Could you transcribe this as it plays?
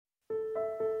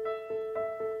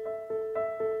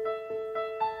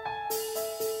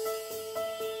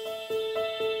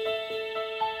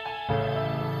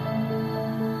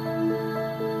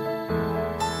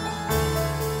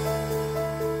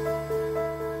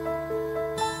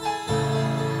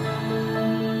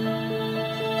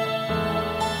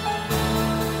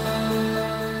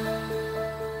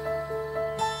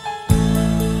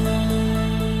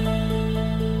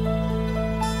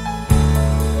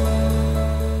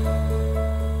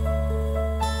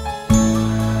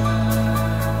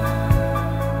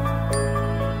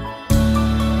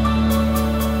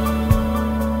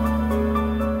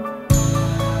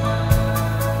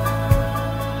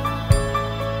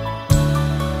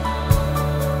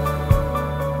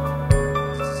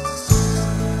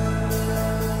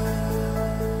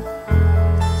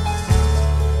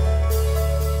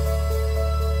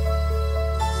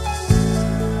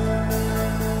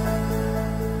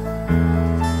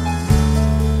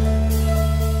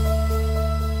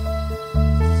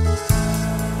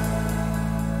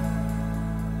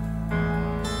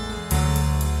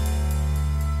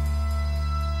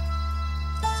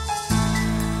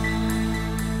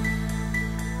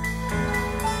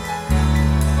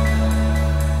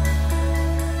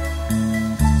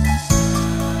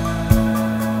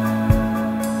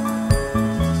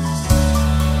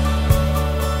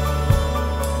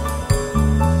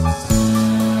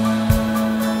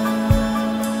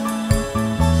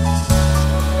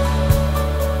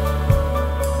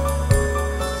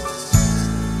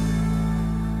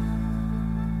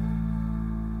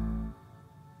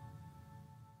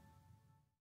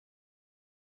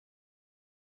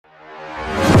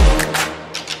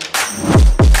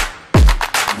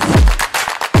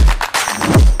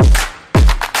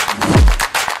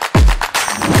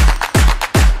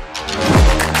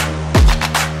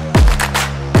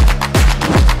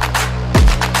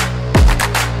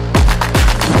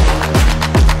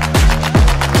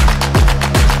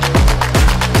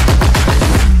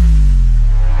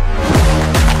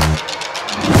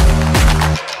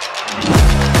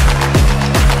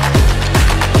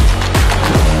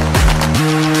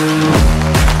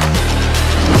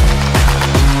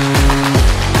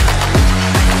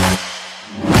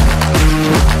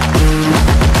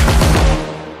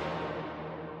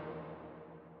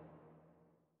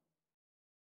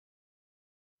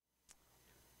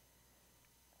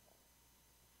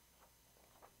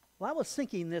Well, I was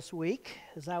thinking this week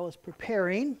as I was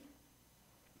preparing,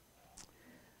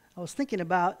 I was thinking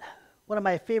about one of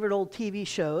my favorite old TV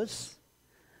shows,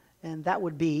 and that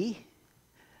would be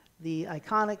the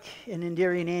iconic and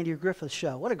endearing Andy Griffith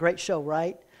Show. What a great show,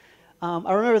 right?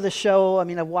 I remember the show.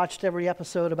 I've watched every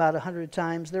episode about 100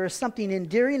 times. There is something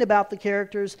endearing about the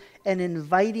characters and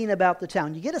inviting about the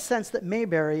town. You get a sense that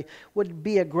Mayberry would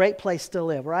be a great place to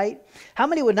live, right? How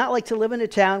many would not like to live in a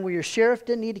town where your sheriff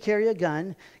didn't need to carry a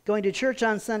gun, going to church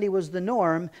on Sunday was the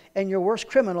norm, and your worst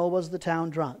criminal was the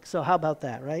town drunk? So how about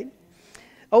that, right?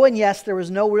 Oh, and yes, there was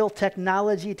no real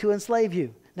technology to enslave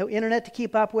you. No internet to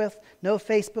keep up with, no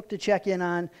Facebook to check in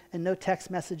on, and no text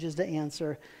messages to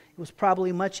answer. It was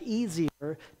probably much easier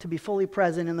to be fully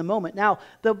present in the moment. Now,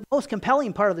 the most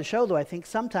compelling part of the show, though, I think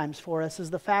sometimes for us, is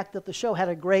the fact that the show had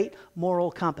a great moral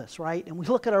compass, right? And we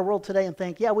look at our world today and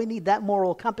think, yeah, we need that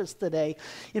moral compass today.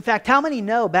 In fact, how many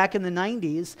know back in the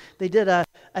 90s, they did an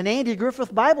Andy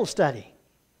Griffith Bible study?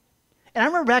 And I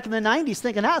remember back in the 90s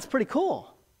thinking, that's pretty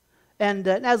cool. And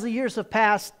as the years have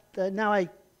passed, now I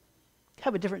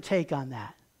have a different take on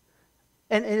that.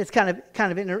 And it's kind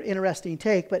of an interesting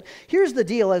take. But here's the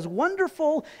deal. As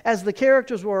wonderful as the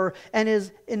characters were and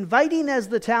as inviting as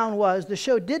the town was, the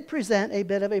show did present a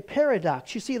bit of a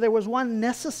paradox. You see, there was one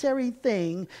necessary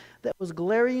thing that was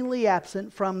glaringly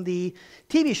absent from the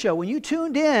TV show. When you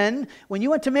tuned in, when you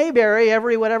went to Mayberry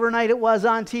every whatever night it was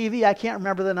on TV, I can't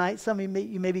remember the night, some of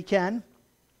you maybe can,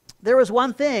 there was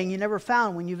one thing you never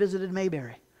found when you visited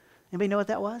Mayberry. Anybody know what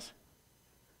that was?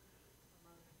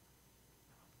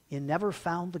 You never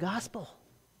found the gospel.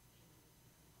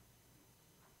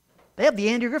 They have the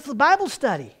Andy Griffith Bible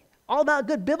study, all about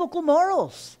good biblical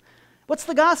morals. What's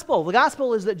the gospel? The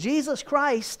gospel is that Jesus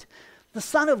Christ, the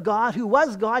Son of God, who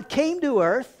was God, came to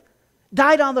earth,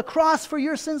 died on the cross for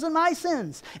your sins and my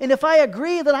sins. And if I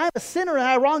agree that I'm a sinner and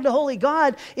I wronged a holy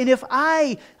God, and if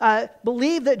I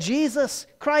believe that Jesus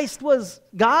Christ was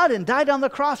God and died on the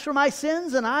cross for my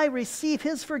sins, and I receive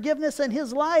His forgiveness and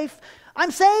His life,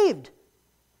 I'm saved.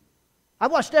 I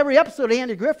watched every episode of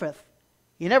Andy Griffith.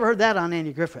 You never heard that on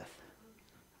Andy Griffith.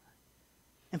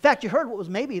 In fact, you heard what was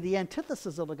maybe the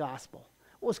antithesis of the gospel.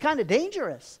 What was kind of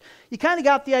dangerous. You kind of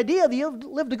got the idea that you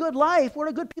lived a good life. Where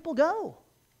do good people go?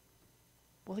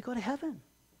 Well, they go to heaven.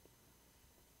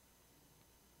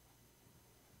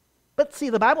 But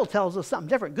see, the Bible tells us something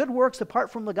different. Good works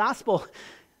apart from the gospel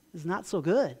is not so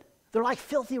good. They're like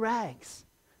filthy rags.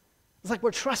 It's like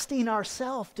we're trusting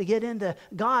ourselves to get into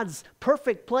God's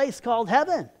perfect place called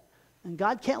heaven. And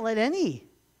God can't let any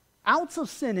ounce of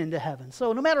sin into heaven.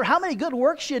 So no matter how many good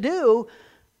works you do,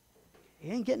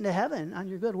 you ain't getting to heaven on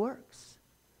your good works.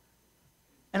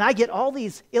 And I get all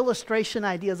these illustration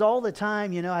ideas all the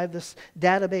time. You know, I have this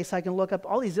database I can look up,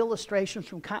 all these illustrations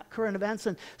from current events.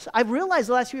 And so I've realized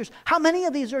the last few years, how many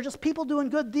of these are just people doing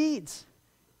good deeds?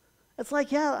 It's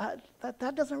like, yeah,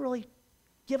 that doesn't really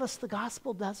give us the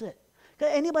gospel, does it?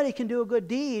 Anybody can do a good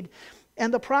deed.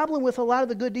 And the problem with a lot of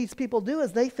the good deeds people do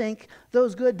is they think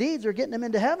those good deeds are getting them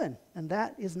into heaven. And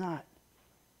that is not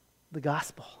the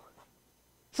gospel.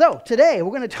 So today we're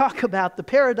going to talk about the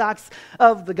paradox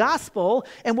of the gospel,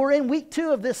 and we're in week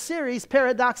 2 of this series,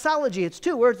 Paradoxology. It's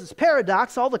 2 words, it's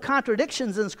paradox, all the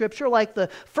contradictions in Scripture, like the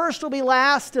first will be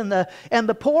last and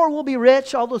the poor will be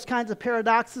rich, all those kinds of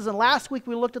paradoxes. And last week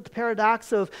we looked at the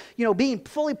paradox of, being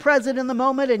fully present in the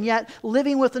moment and yet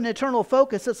living with an eternal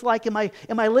focus. It's like, am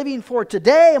I living for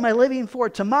today? Am I living for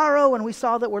tomorrow? And we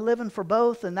saw that we're living for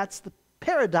both, and that's the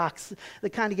paradox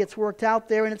that kind of gets worked out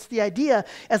there. And it's the idea,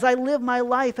 as I live my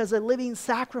life as a living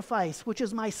sacrifice, which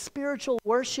is my spiritual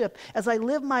worship, as I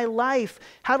live my life,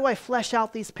 how do I flesh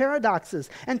out these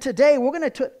paradoxes? And today we're going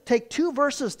to take 2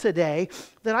 verses today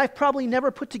that I've probably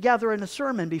never put together in a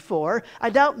sermon before.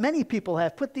 I doubt many people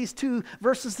have put these 2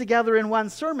 verses together in one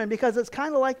sermon, because it's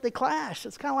kind of like they clash.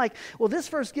 It's kind of like, well, this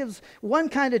verse gives one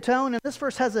kind of tone and this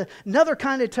verse has another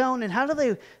kind of tone, and how do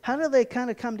they kind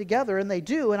of come together? And they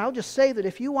do. And I'll just say that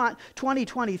if you want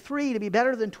 2023 to be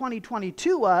better than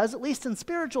 2022 was, at least in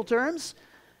spiritual terms,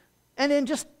 and in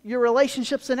just your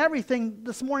relationships and everything,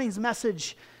 this morning's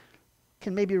message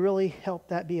can maybe really help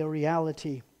that be a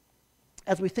reality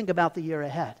as we think about the year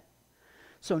ahead.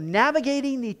 So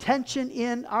navigating the tension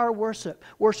in our worship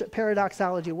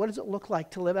paradoxology. What does it look like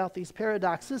to live out these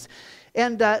paradoxes?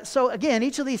 And so again,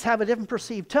 each of these have a different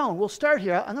perceived tone. We'll start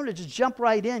here. I'm going to just jump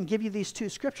right in, give you these 2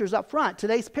 scriptures up front.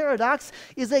 Today's paradox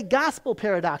is a gospel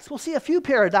paradox. We'll see a few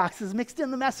paradoxes mixed in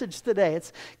the message today.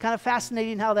 It's kind of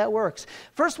fascinating how that works.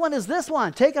 First one is this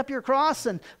one: take up your cross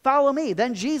and follow me.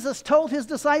 Then Jesus told his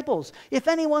disciples, if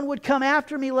anyone would come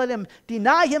after me, let him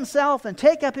deny himself and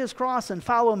take up his cross and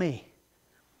follow me.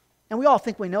 And we all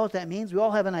think we know what that means. We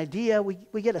all have an idea.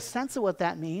 We get a sense of what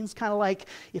that means. Kind of like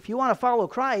if you want to follow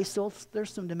Christ,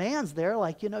 there's some demands there.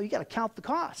 Like, you got to count the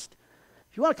cost.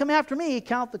 If you want to come after me,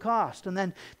 count the cost.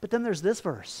 But then there's this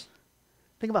verse.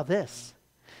 Think about this.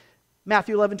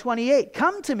 Matthew 11:28.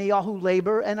 Come to me, all who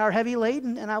labor and are heavy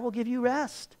laden, and I will give you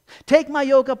rest. Take my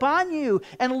yoke upon you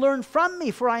and learn from me,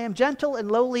 for I am gentle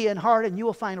and lowly in heart, and you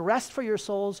will find rest for your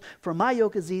souls. For my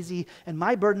yoke is easy and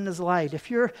my burden is light. If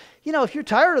you're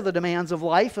tired of the demands of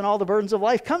life and all the burdens of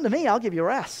life, come to me, I'll give you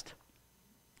rest.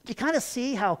 You kind of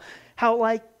see how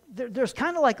like there's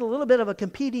kind of like a little bit of a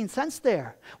competing sense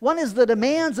there. One is the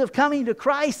demands of coming to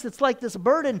Christ. It's like this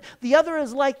burden. The other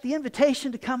is like the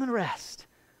invitation to come and rest.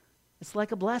 It's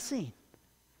like a blessing.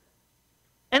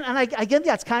 And again,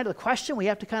 that's kind of the question we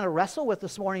have to kind of wrestle with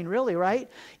this morning, really, right?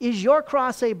 Is your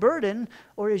cross a burden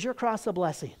or is your cross a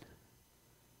blessing?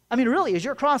 I mean, really, is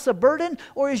your cross a burden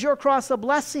or is your cross a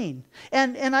blessing?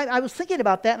 And I was thinking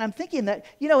about that, and I'm thinking that,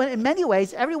 in many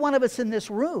ways, every one of us in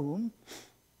this room,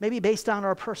 maybe based on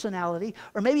our personality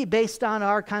or maybe based on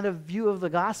our kind of view of the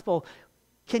gospel,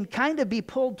 can kind of be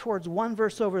pulled towards one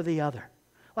verse over the other.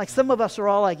 Like some of us are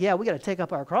all like, yeah, we got to take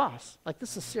up our cross. Like,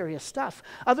 this is serious stuff.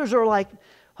 Others are like,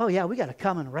 oh yeah, we got to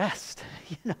come and rest,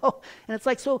 And it's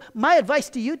like, so my advice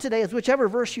to you today is whichever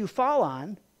verse you fall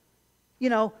on,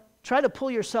 try to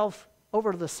pull yourself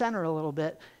over to the center a little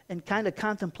bit and kind of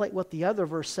contemplate what the other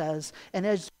verse says. And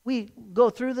as we go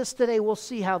through this today, we'll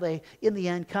see how they, in the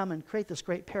end, come and create this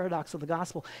great paradox of the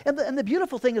gospel. And the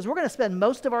beautiful thing is we're going to spend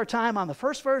most of our time on the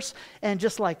first verse and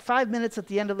just like 5 minutes at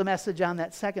the end of the message on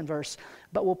that second verse.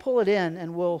 But we'll pull it in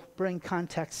and we'll bring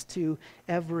context to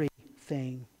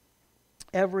everything.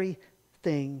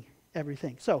 Everything.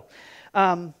 So,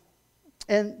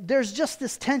 and there's just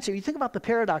this tension. You think about the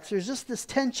paradox. There's just this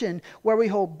tension where we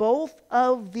hold both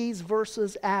of these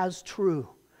verses as true.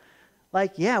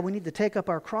 Like, yeah, we need to take up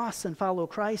our cross and follow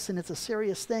Christ, and it's a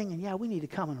serious thing. And yeah, we need to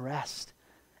come and rest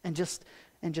and just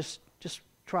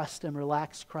trust and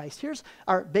relax Christ. Here's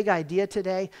our big idea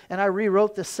today, and I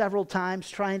rewrote this several times,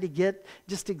 trying to get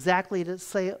just exactly to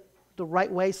say it the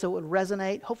right way so it would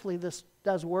resonate. Hopefully this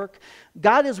does work.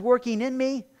 God is working in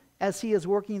me as He is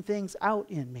working things out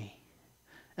in me.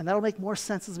 And that'll make more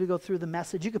sense as we go through the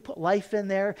message. You could put life in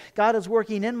there. God is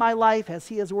working in my life as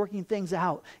He is working things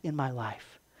out in my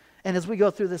life. And as we go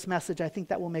through this message, I think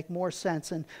that will make more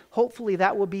sense. And hopefully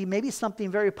that will be maybe something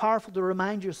very powerful to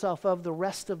remind yourself of the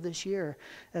rest of this year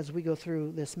as we go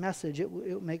through this message. It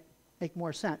will make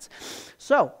more sense.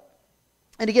 So,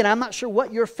 and again, I'm not sure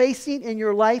what you're facing in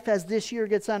your life as this year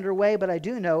gets underway, but I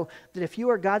do know that if you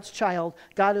are God's child,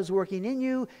 God is working in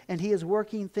you and He is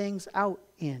working things out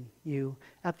in you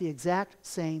at the exact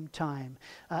same time.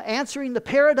 Answering the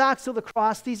paradox of the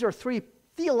cross, these are three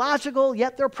theological,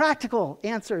 yet they're practical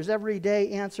answers,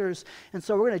 everyday answers. And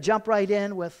so we're going to jump right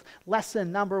in with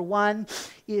lesson number 1.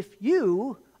 If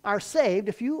you are saved,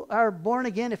 if you are born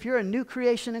again, if you're a new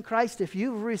creation in Christ, if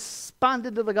you've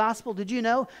responded to the gospel, did you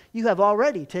know you have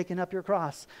already taken up your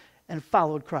cross and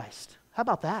followed Christ? How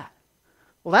about that?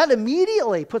 Well, that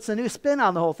immediately puts a new spin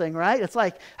on the whole thing, right? It's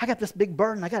like, I got this big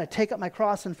burden. I got to take up my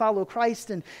cross and follow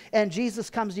Christ. And Jesus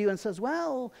comes to you and says,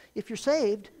 well, if you're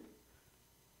saved,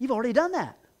 you've already done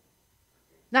that.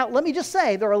 Now, let me just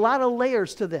say, there are a lot of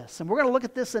layers to this. And we're going to look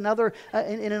at this in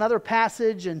another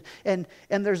passage. And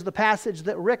there's the passage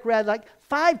that Rick read. Like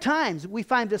 5 times we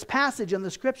find this passage in the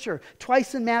Scripture.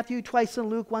 Twice in Matthew, twice in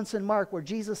Luke, once in Mark, where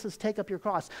Jesus says, take up your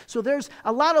cross. So there's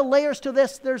a lot of layers to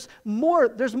this. There's more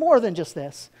than just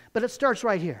this. But it starts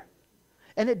right here.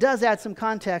 And it does add some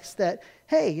context that,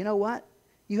 hey, you know what?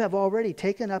 You have already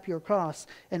taken up your cross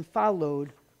and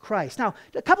followed Christ. Now,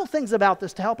 a couple things about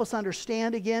this to help us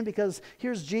understand again, because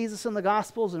here's Jesus in the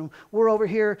Gospels and we're over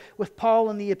here with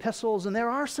Paul in the epistles, and there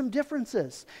are some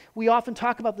differences. We often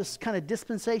talk about this kind of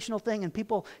dispensational thing, and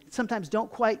people sometimes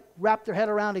don't quite wrap their head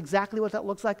around exactly what that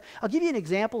looks like. I'll give you an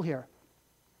example here.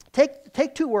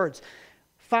 Take 2 words,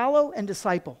 follow and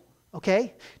disciple.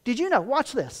 Okay? Did you know,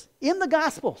 watch this, in the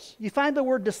Gospels, you find the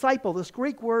word disciple, this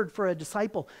Greek word for a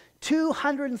disciple,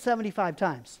 275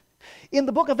 times. In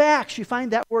the book of Acts, you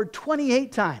find that word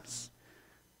 28 times.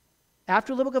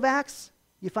 After the book of Acts,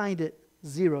 you find it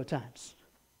 0 times.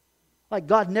 Like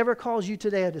God never calls you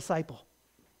today a disciple.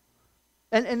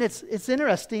 And it's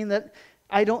interesting that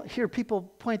I don't hear people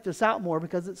point this out more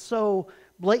because it's so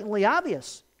blatantly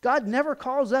obvious. God never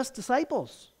calls us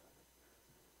disciples.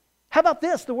 How about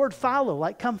this, the word follow,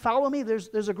 like come follow me?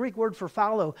 There's a Greek word for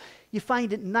follow. You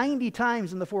find it 90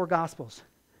 times in the 4 Gospels.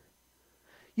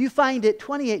 You find it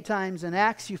 28 times in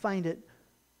Acts. You find it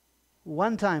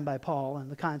 1 time by Paul,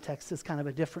 and the context is kind of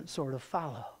a different sort of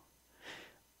follow.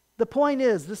 The point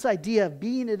is, this idea of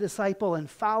being a disciple and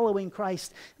following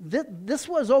Christ, this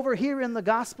was over here in the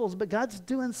Gospels, but God's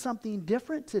doing something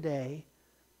different today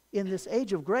in this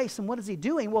age of grace. And what is he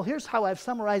doing? Well, here's how I've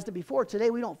summarized it before. Today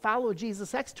we don't follow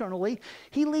Jesus externally.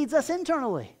 He leads us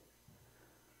internally.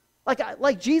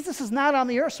 Like Jesus is not on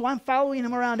the earth, so I'm following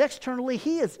him around externally.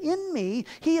 He is in me.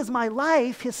 He is my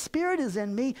life. His Spirit is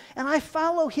in me, and I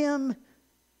follow him.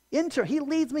 He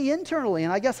leads me internally,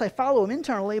 and I guess I follow him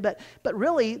internally, but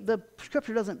really the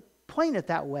Scripture doesn't point it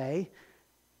that way.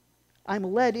 I'm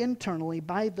led internally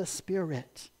by the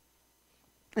Spirit.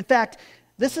 In fact,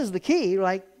 this is the key.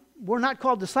 Like, we're not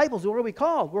called disciples. What are we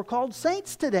called? We're called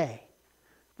saints today.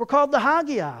 We're called the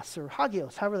Hagios, or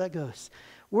Hagios, however that goes.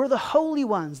 We're the holy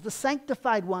ones, the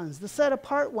sanctified ones, the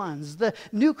set-apart ones, the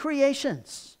new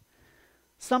creations.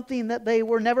 Something that they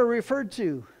were never referred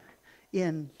to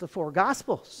in the four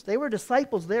Gospels. They were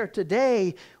disciples there.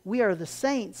 Today, we are the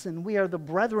saints and we are the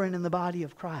brethren in the body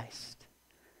of Christ.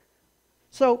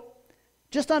 So,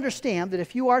 just understand that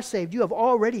if you are saved, you have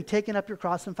already taken up your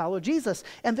cross and followed Jesus.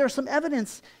 And there's some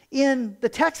evidence in the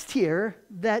text here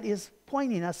that is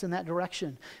pointing us in that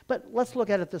direction. But let's look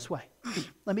at it this way.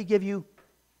 Let me give you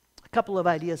couple of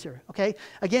ideas here, okay?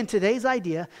 Again, today's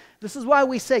idea, this is why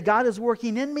we say God is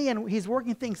working in me and he's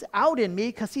working things out in me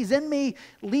because he's in me,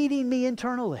 leading me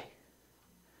internally.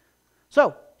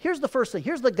 So, here's the first thing.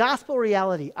 Here's the gospel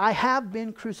reality. I have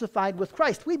been crucified with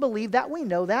Christ. We believe that. We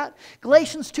know that.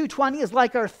 Galatians 2:20 is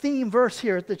like our theme verse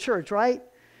here at the church, right?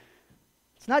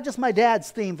 It's not just my dad's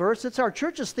theme verse. It's our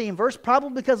church's theme verse,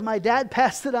 probably because my dad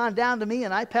passed it on down to me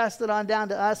and I passed it on down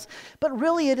to us. But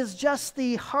really, it is just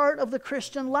the heart of the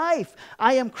Christian life.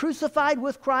 I am crucified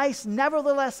with Christ.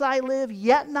 Nevertheless, I live,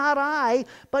 yet not I,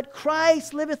 but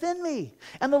Christ liveth in me.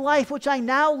 And the life which I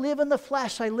now live in the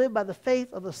flesh, I live by the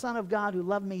faith of the Son of God who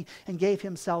loved me and gave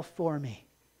himself for me.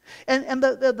 And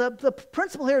the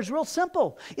principle here is real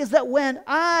simple, is that when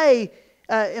I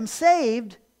am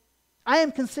saved, I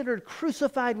am considered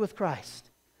crucified with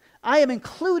Christ. I am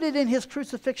included in his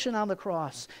crucifixion on the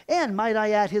cross. And, might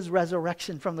I add, his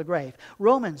resurrection from the grave.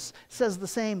 Romans says the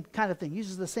same kind of thing,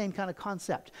 uses the same kind of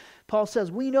concept. Paul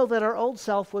says, we know that our old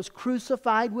self was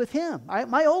crucified with him.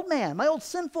 My old man, my old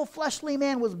sinful fleshly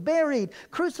man was buried,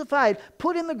 crucified,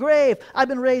 put in the grave. I've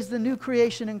been raised a new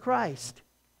creation in Christ.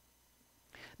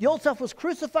 The old self was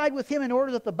crucified with him in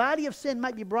order that the body of sin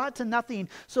might be brought to nothing,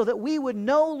 so that we would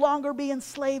no longer be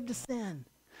enslaved to sin.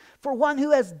 For one who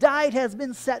has died has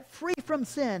been set free from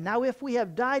sin. Now, if we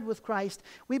have died with Christ,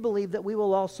 we believe that we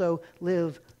will also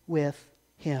live with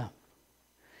him.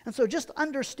 And so just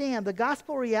understand the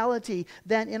gospel reality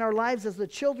then in our lives as the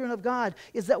children of God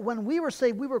is that when we were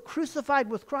saved, we were crucified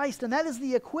with Christ. And that is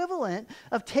the equivalent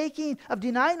of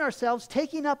denying ourselves,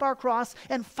 taking up our cross,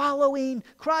 and following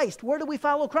Christ. Where do we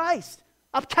follow Christ?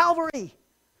 Up Calvary.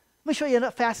 Let me show you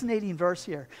a fascinating verse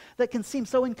here that can seem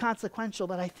so inconsequential,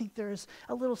 but I think there's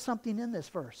a little something in this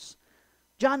verse.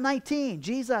 John 19,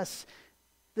 Jesus,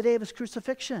 the day of his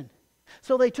crucifixion.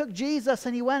 So they took Jesus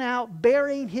and he went out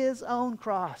bearing his own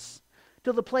cross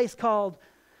to the place called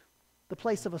the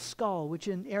place of a skull, which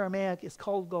in Aramaic is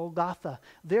called Golgotha.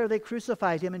 There they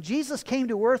crucified him. And Jesus came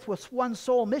to earth with one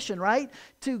sole mission, right?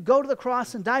 To go to the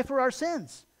cross and die for our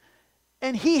sins.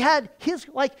 And he had his,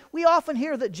 like we often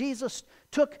hear that Jesus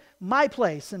took my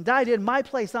place and died in my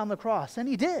place on the cross. And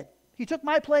he did. He took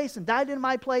my place and died in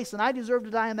my place, and I deserve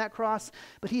to die on that cross,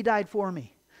 but he died for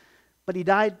me. But he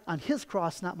died on his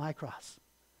cross, not my cross.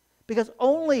 Because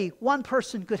only one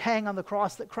person could hang on the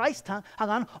cross that Christ hung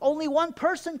on. Only one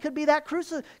person could be that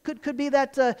could be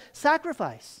that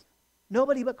sacrifice.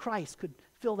 Nobody but Christ could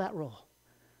fill that role.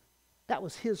 That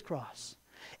was his cross.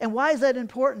 And why is that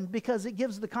important? Because it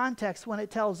gives the context when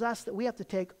it tells us that we have to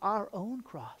take our own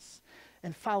cross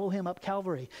and follow him up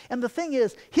Calvary. And the thing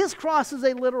is, his cross is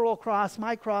a literal cross.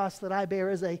 My cross that I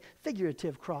bear is a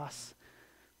figurative cross.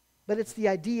 But it's the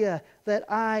idea that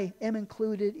I am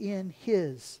included in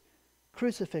his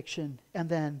crucifixion and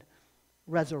then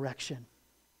resurrection.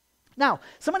 Now,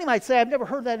 somebody might say, I've never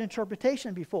heard that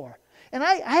interpretation before. And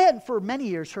I hadn't for many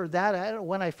years heard that. I don't know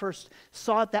when I first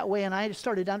saw it that way, and I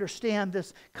started to understand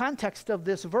this context of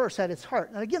this verse at its heart.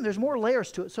 And again, there's more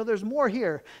layers to it, so there's more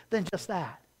here than just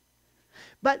that.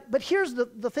 But here's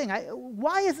the thing.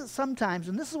 Why is it sometimes,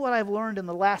 and this is what I've learned in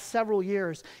the last several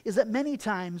years, is that many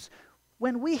times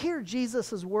when we hear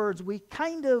Jesus' words, we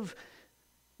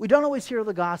don't always hear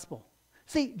the gospel.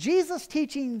 See, Jesus'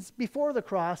 teachings before the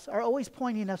cross are always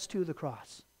pointing us to the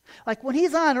cross. Like when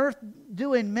he's on earth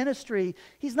doing ministry,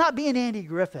 he's not being Andy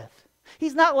Griffith.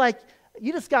 He's not like,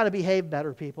 you just got to behave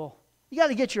better, people. You got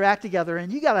to get your act together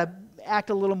and you got to act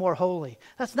a little more holy.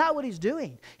 That's not what he's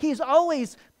doing. He's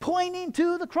always pointing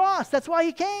to the cross. That's why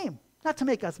he came. Not to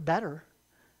make us better.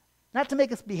 Not to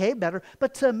make us behave better,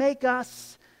 but to make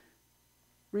us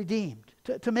redeemed.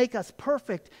 To make us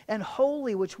perfect and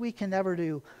holy, which we can never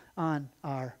do on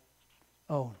our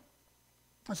own.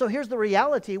 So here's the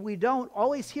reality. We don't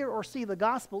always hear or see the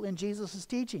gospel in Jesus'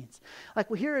 teachings. Like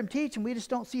we hear him teach and we just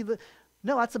don't see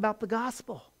no, that's about the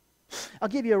gospel. I'll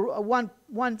give you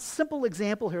one simple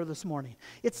example here this morning.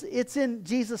 It's in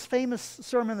Jesus' famous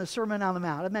sermon, the Sermon on the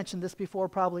Mount. I've mentioned this before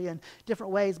probably in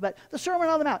different ways, but the Sermon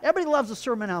on the Mount. Everybody loves the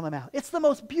Sermon on the Mount. It's the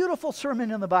most beautiful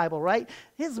sermon in the Bible, right?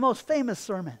 It's the most famous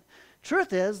sermon.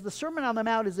 Truth is, the Sermon on the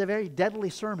Mount is a very deadly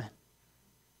sermon.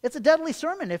 It's a deadly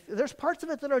sermon. If there's parts of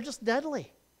it that are just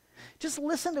deadly. Just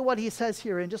listen to what he says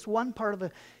here in just one part of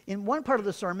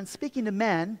the sermon, speaking to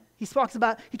men. He talks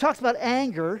about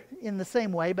anger in the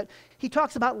same way, but he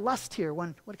talks about lust here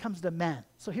when it comes to men.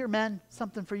 So here, men,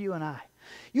 something for you and I.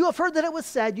 You have heard that it was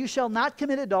said, you shall not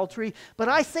commit adultery, but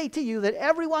I say to you that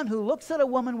everyone who looks at a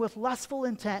woman with lustful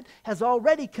intent has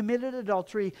already committed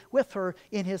adultery with her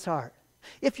in his heart.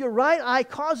 If your right eye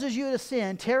causes you to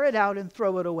sin, tear it out and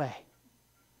throw it away.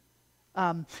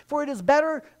 For it is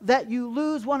better that you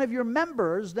lose one of your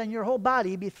members than your whole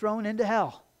body be thrown into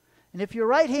hell. And if your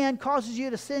right hand causes you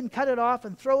to sin, cut it off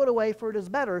and throw it away, for it is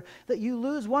better that you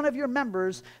lose one of your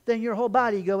members than your whole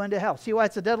body go into hell. See why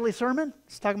it's a deadly sermon?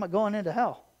 It's talking about going into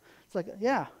hell. It's like,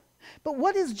 yeah. But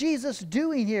what is Jesus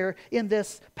doing here in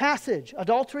this passage?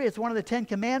 Adultery is one of the 10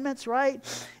 commandments, right?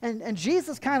 And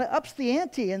Jesus kind of ups the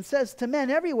ante and says to men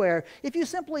everywhere, if you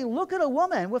simply look at a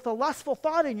woman with a lustful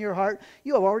thought in your heart,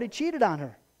 you have already cheated on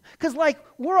her. Because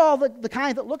we're all the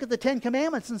kind that look at the 10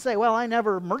 commandments and say, well, I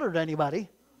never murdered anybody.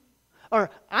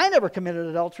 Or I never committed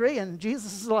adultery. And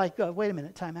Jesus is like, wait a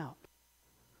minute, time out.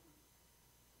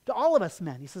 To all of us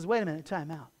men, he says, wait a minute, time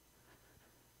out.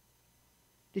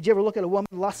 Did you ever look at a woman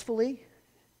lustfully?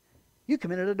 You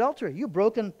committed adultery. You've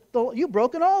broken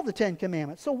all the 10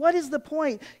 commandments. So what is the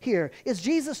point here? Is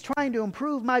Jesus trying to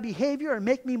improve my behavior and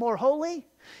make me more holy?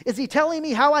 Is he telling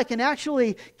me how I can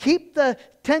actually keep the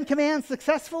 10 commands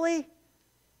successfully?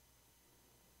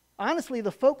 Honestly, the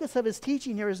focus of his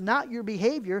teaching here is not your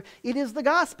behavior. It is the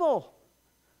gospel.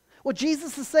 What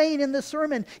Jesus is saying in this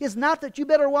sermon is not that you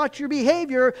better watch your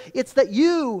behavior. It's that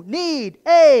you need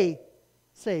a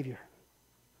Savior.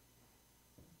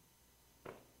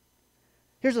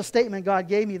 Here's a statement God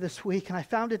gave me this week, and I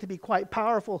found it to be quite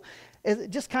powerful,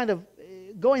 just kind of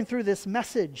going through this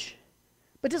message.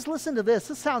 But just listen to this.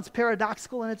 This sounds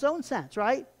paradoxical in its own sense,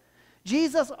 right?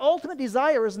 Jesus' ultimate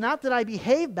desire is not that I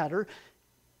behave better.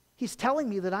 He's telling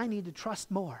me that I need to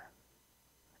trust more.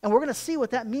 And we're going to see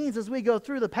what that means as we go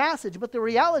through the passage. But the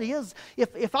reality is,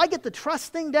 if I get the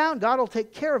trust thing down, God will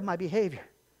take care of my behavior.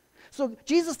 So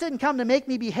Jesus didn't come to make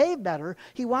me behave better.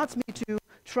 He wants me to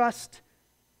trust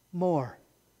more.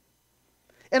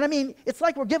 And I mean, it's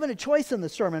like we're given a choice in the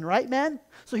sermon, right, men?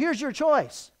 So here's your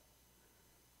choice.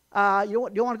 You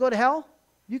want to go to hell?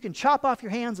 You can chop off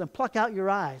your hands and pluck out your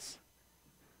eyes.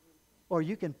 Or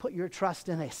you can put your trust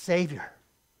in a Savior.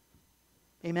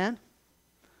 Amen?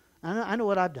 I know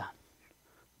what I've done.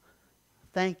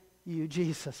 Thank you,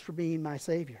 Jesus, for being my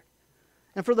Savior.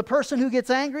 And for the person who gets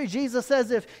angry, Jesus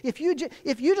says, if you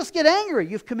just get angry,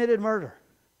 you've committed murder.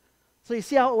 So you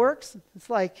see how it works? It's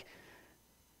like,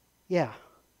 yeah.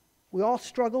 We all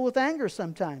struggle with anger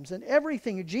sometimes, and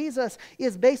everything. Jesus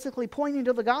is basically pointing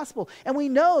to the gospel. And we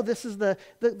know this is the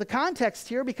context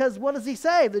here, because what does he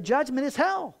say? The judgment is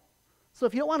hell. So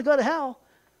if you don't want to go to hell,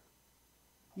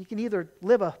 you can either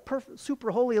live a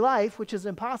super holy life, which is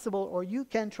impossible, or you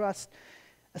can trust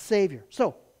a Savior.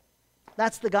 So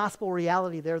that's the gospel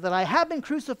reality there, that I have been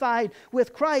crucified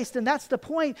with Christ, and that's the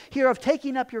point here of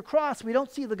taking up your cross. We don't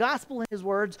see the gospel in his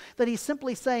words, that he's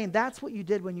simply saying that's what you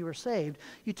did when you were saved.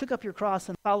 You took up your cross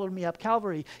and followed me up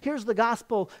Calvary. Here's the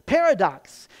gospel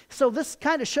paradox. So this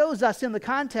kind of shows us in the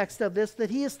context of this that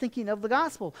he is thinking of the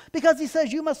gospel, because he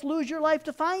says you must lose your life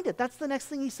to find it. That's the next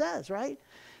thing he says, right?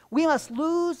 We must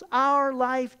lose our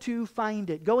life to find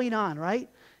it. Going on, right?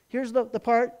 Here's the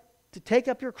part, to take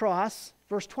up your cross.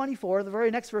 Verse 24, the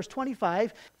very next verse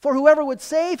 25. For whoever would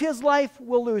save his life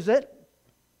will lose it.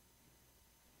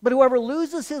 But whoever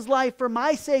loses his life for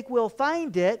my sake will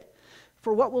find it.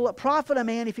 For what will it profit a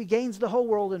man if he gains the whole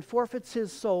world and forfeits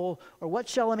his soul? Or what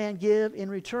shall a man give in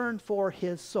return for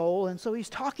his soul? And so he's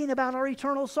talking about our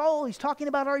eternal soul. He's talking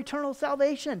about our eternal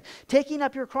salvation. Taking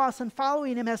up your cross and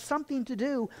following him has something to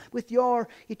do with your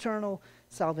eternal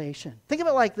salvation. Think of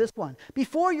it like this one.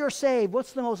 Before you're saved,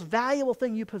 what's the most valuable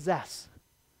thing you possess?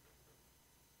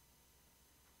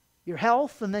 your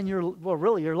health, and then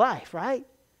really your life, right?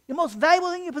 The most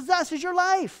valuable thing you possess is your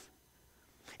life.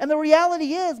 And the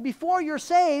reality is, before you're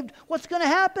saved, what's going to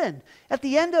happen? At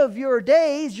the end of your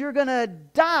days, you're going to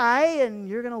die and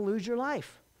you're going to lose your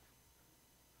life.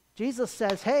 Jesus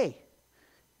says, hey,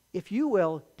 if you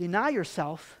will deny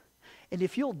yourself, and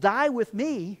if you'll die with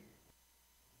me,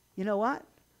 you know what?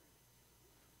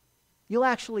 You'll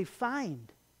actually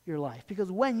find your life.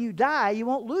 Because when you die, you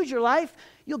won't lose your life.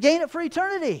 You'll gain it for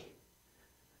eternity.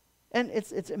 And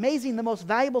it's amazing, the most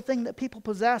valuable thing that people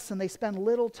possess, and they spend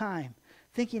little time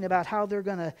thinking about how they're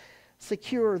going to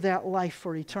secure that life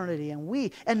for eternity.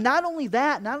 And not only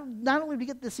that, not only do we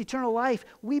get this eternal life,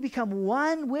 we become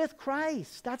one with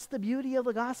Christ. That's the beauty of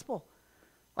the gospel.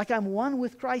 Like I'm one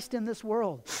with Christ in this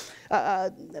world.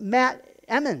 Matt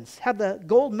Emmons had the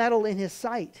gold medal in his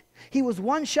sight. He was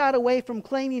one shot away from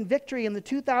claiming victory in the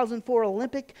 2004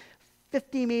 Olympic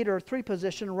 50-meter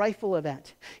three-position rifle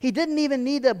event. He didn't even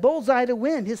need a bullseye to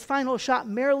win. His final shot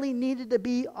merely needed to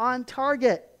be on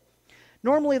target.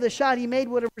 Normally, the shot he made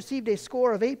would have received a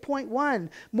score of 8.1,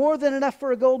 more than enough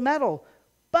for a gold medal.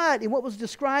 But in what was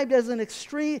described as an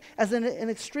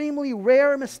extremely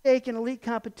rare mistake in elite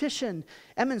competition,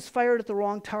 Emmons fired at the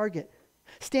wrong target.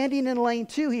 Standing in lane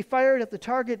 2, he fired at the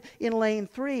target in lane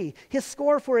 3. His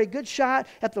score for a good shot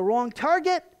at the wrong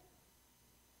target?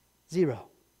 0.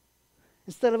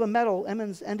 Instead of a medal,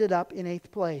 Emmons ended up in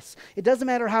 8th place. It doesn't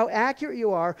matter how accurate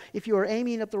you are if you are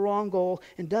aiming at the wrong goal.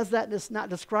 And does that not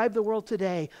describe the world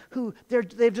today?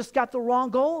 They've just got the wrong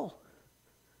goal.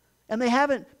 And they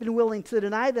haven't been willing to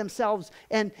deny themselves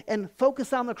and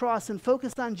focus on the cross and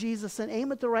focus on Jesus and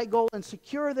aim at the right goal and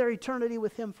secure their eternity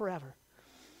with Him forever.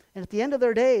 And at the end of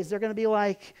their days, they're going to be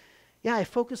like, yeah, I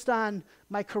focused on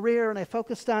my career, and I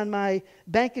focused on my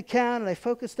bank account, and I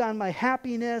focused on my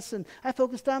happiness, and I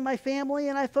focused on my family,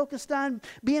 and I focused on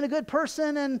being a good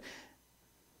person,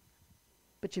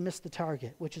 but you missed the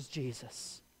target, which is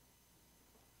Jesus.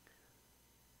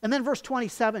 And then verse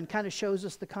 27 kind of shows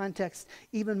us the context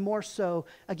even more so.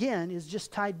 Again, is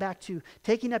just tied back to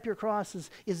taking up your cross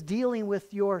is dealing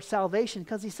with your salvation.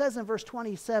 Because he says in verse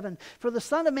 27, for the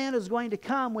Son of Man is going to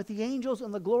come with the angels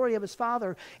in the glory of his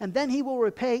Father, and then he will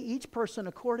repay each person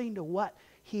according to what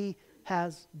he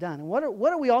has done. And what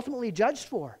are we ultimately judged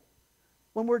for?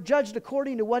 When we're judged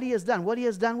according to what he has done. What he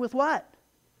has done with what?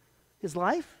 His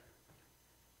life?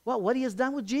 Well, what he has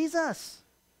done with Jesus.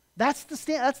 That's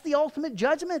the ultimate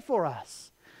judgment for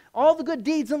us. All the good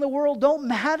deeds in the world don't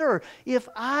matter if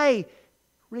I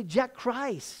reject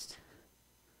Christ.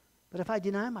 But if I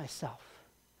deny myself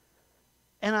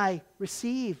and I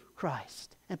receive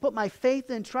Christ and put my faith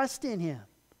and trust in Him,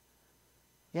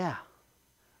 yeah,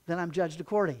 then I'm judged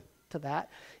according to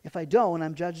that. If I don't,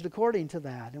 I'm judged according to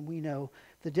that. And we know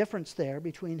the difference there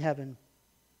between heaven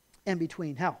and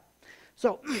between hell.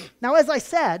 So, now as I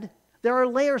said, there are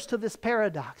layers to this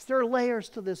paradox. There are layers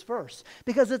to this verse.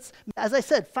 Because it's, as I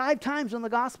said, 5 times in the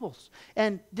Gospels.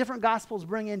 And different Gospels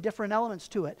bring in different elements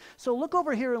to it. So look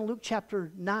over here in Luke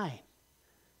chapter 9.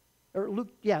 Or Luke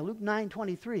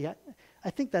 9:23. I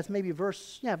think that's maybe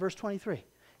verse 23.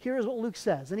 Here is what Luke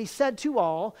says. And he said to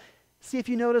all, see if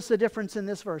you notice the difference in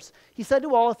this verse. He said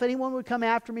to all, if anyone would come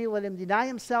after me, let him deny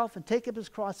himself and take up his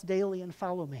cross daily and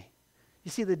follow me.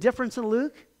 You see the difference in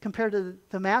Luke compared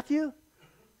to Matthew?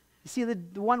 You see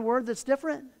the one word that's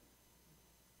different?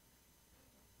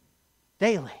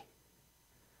 Daily.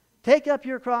 Take up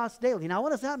your cross daily. Now,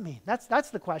 what does that mean? That's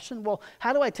the question. Well,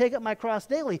 how do I take up my cross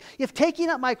daily? If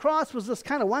taking up my cross was this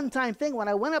kind of one-time thing, when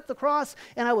I went up the cross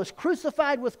and I was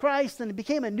crucified with Christ and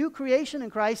became a new creation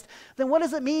in Christ, then what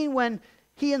does it mean when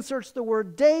he inserts the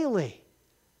word daily?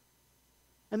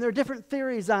 And there are different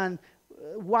theories on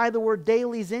why the word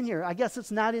daily is in here. I guess it's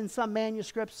not in some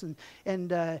manuscripts, and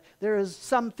there is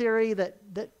some theory that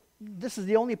this is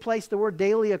the only place the word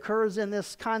daily occurs in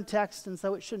this context, and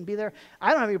so it shouldn't be there.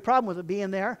 I don't have any problem with it being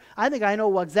there. I think I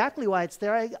know exactly why it's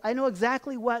there. I know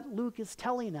exactly what Luke is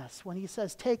telling us when he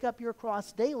says, take up your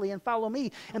cross daily and follow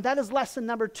me. And that is lesson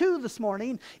number 2 this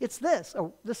morning. It's this.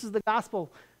 This is the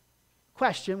gospel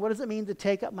question. What does it mean to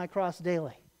take up my cross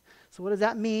daily? So what does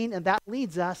that mean? And that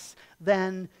leads us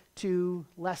then to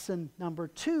lesson number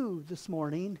 2 this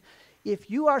morning.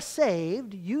 If you are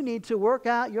saved, you need to work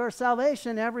out your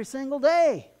salvation every single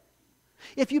day.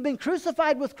 If you've been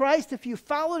crucified with Christ, if you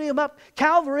followed Him up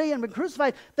Calvary and been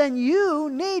crucified, then you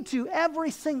need to every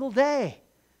single day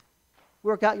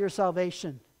work out your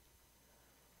salvation.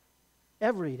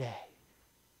 Every day.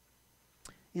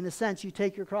 In a sense, you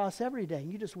take your cross every day.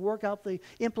 You just work out the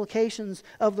implications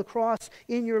of the cross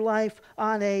in your life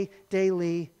on a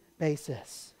daily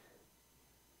basis.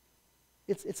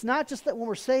 It's not just that when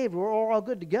we're saved, we're all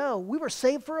good to go. We were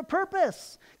saved for a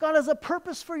purpose. God has a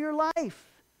purpose for your life.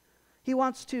 He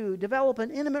wants to develop an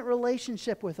intimate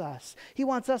relationship with us. He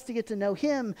wants us to get to know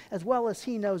Him as well as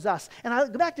He knows us. And I'll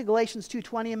go back to Galatians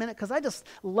 2:20 a minute, because I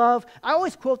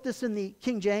always quote this in the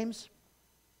King James.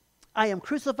 I am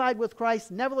crucified with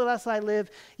Christ, nevertheless I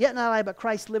live, yet not I, but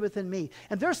Christ liveth in me.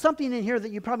 And there's something in here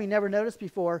that you probably never noticed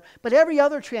before, but every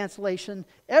other translation,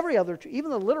 even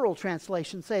the literal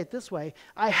translation, say it this way: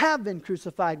 I have been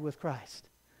crucified with Christ.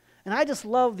 And I just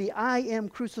love the I am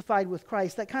crucified with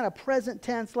Christ, that kind of present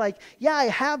tense, like, yeah, I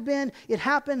have been, it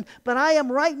happened, but I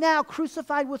am right now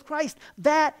crucified with Christ.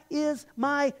 That is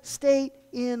my state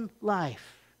in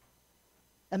life.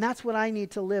 And that's what I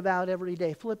need to live out every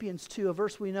day. Philippians 2, a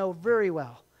verse we know very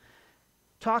well,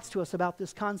 talks to us about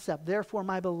this concept. Therefore,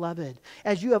 my beloved,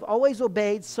 as you have always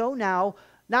obeyed, so now,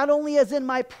 not only as in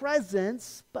my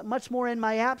presence, but much more in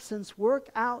my absence, work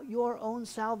out your own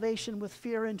salvation with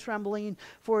fear and trembling,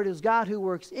 for it is God who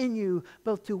works in you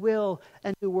both to will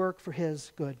and to work for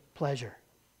His good pleasure.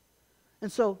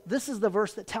 And so this is the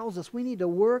verse that tells us we need to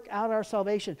work out our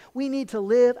salvation. We need to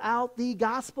live out the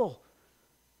gospel.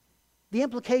 The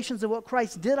implications of what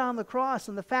Christ did on the cross,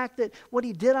 and the fact that what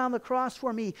He did on the cross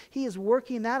for me, He is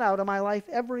working that out in my life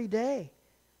every day.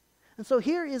 And so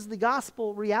here is the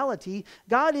gospel reality.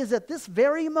 God is at this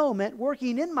very moment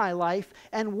working in my life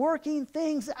and working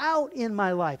things out in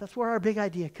my life. That's where our big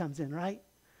idea comes in, right?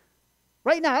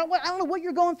 Right now, I don't know what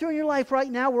you're going through in your life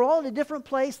right now. We're all at a different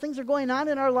place. Things are going on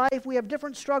in our life. We have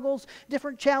different struggles,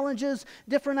 different challenges,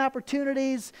 different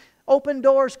opportunities, open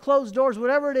doors, closed doors,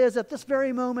 whatever it is. At this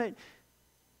very moment,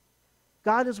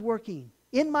 God is working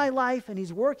in my life, and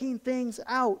He's working things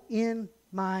out in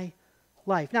my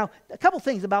life. Now, a couple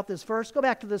things about this verse. Go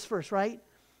back to this verse, right?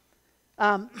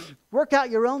 Work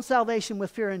out your own salvation with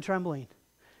fear and trembling.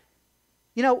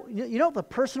 You know what the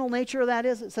personal nature of that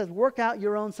is? It says, work out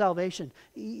your own salvation.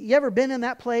 You ever been in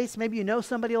that place? Maybe you know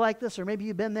somebody like this, or maybe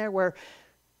you've been there where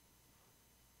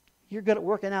you're good at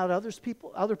working out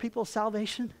other people's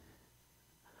salvation.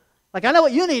 Like, I know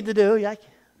what you need to do. I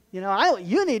know what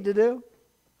you need to do.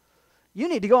 You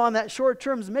need to go on that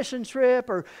short-term mission trip,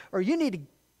 or you need to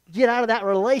get out of that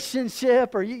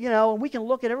relationship, or and we can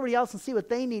look at everybody else and see what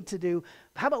they need to do.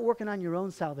 How about working on your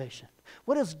own salvation?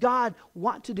 What does God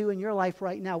want to do in your life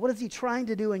right now? What is He trying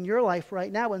to do in your life right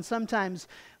now? And sometimes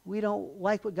we don't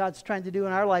like what God's trying to do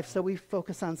in our life, so we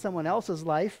focus on someone else's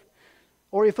life,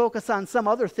 or we focus on some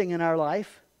other thing in our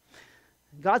life.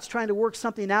 God's trying to work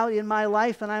something out in my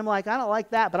life, and I'm like, I don't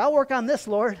like that, but I'll work on this,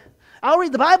 Lord. I'll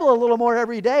read the Bible a little more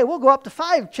every day. We'll go up to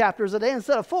 5 chapters a day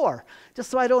instead of 4,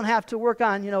 just so I don't have to work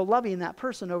on, loving that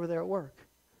person over there at work.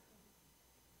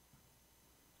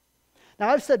 Now,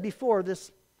 I've said before,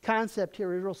 this concept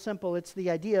here is real simple. It's the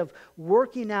idea of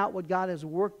working out what God has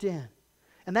worked in.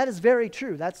 And that is very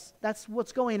true. That's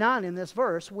what's going on in this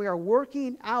verse. We are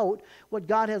working out what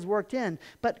God has worked in.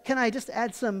 But can I just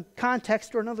add some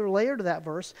context or another layer to that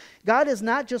verse? God is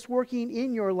not just working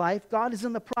in your life. God is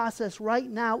in the process right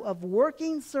now of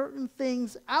working certain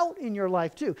things out in your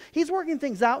life too. He's working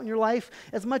things out in your life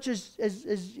as much as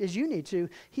you need to.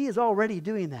 He is already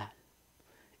doing that.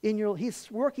 He's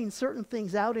working certain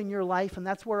things out in your life, and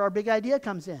that's where our big idea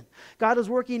comes in. God is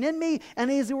working in me, and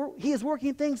He is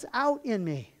working things out in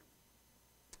me.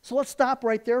 So let's stop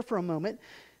right there for a moment.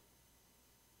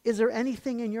 Is there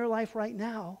anything in your life right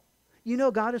now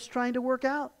God is trying to work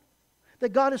out?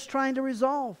 That God is trying to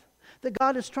resolve? That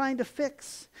God is trying to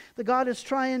fix? That God is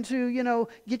trying to,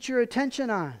 get your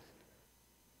attention on?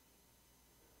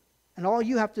 And all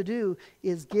you have to do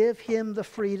is give Him the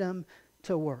freedom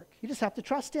to work. You just have to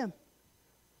trust Him.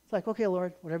 It's like, okay,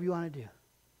 Lord, whatever you want to do.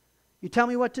 You tell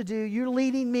me what to do. You're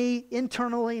leading me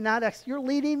internally, you're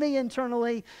leading me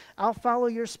internally. I'll follow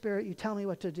your Spirit. You tell me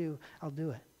what to do. I'll do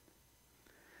it.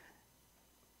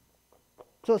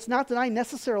 So it's not that I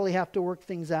necessarily have to work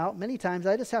things out. Many times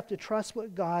I just have to trust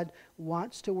what God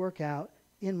wants to work out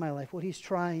in my life, what He's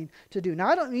trying to do. Now,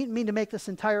 I don't mean to make this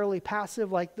entirely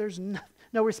passive, like there's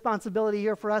no responsibility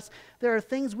here for us. There are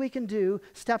things we can do,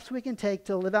 steps we can take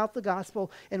to live out the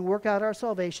gospel and work out our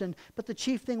salvation. But the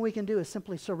chief thing we can do is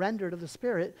simply surrender to the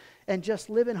Spirit and just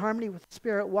live in harmony with the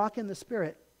Spirit, walk in the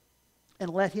Spirit,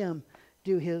 and let Him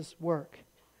do His work.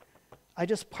 I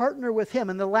just partner with Him.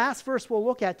 And the last verse we'll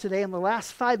look at today, in the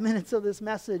last 5 minutes of this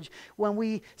message, when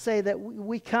we say that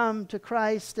we come to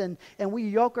Christ and we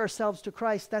yoke ourselves to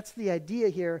Christ, that's the idea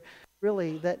here,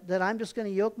 really, that I'm just going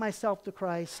to yoke myself to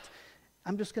Christ.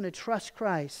 I'm just going to trust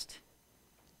Christ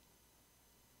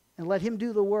and let Him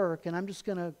do the work, and I'm just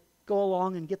going to go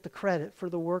along and get the credit for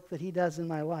the work that He does in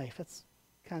my life. That's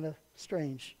kind of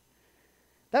strange.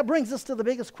 That brings us to the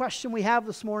biggest question we have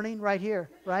this morning right here,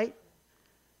 right?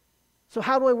 So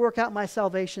how do I work out my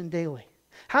salvation daily?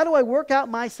 How do I work out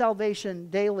my salvation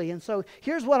daily? And so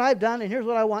here's what I've done, and here's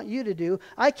what I want you to do.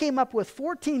 I came up with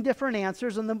 14 different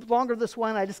answers, and the longer this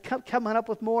one, I just kept coming up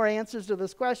with more answers to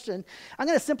this question. I'm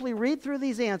going to simply read through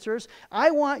these answers.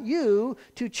 I want you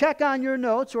to check on your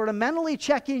notes or to mentally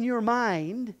check in your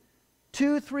mind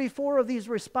 2, 3, 4 of these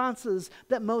responses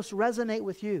that most resonate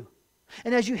with you.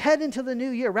 And as you head into the new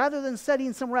year, rather than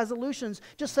setting some resolutions,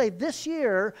 just say, this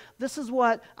year, this is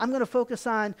what I'm going to focus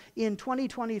on in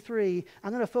 2023.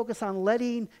 I'm going to focus on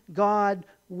letting God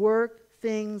work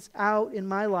things out in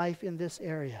my life in this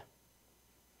area.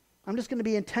 I'm just going to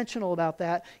be intentional about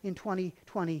that in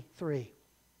 2023.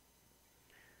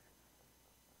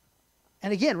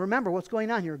 And again, remember what's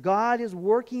going on here. God is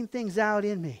working things out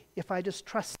in me if I just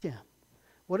trust Him.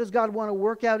 What does God want to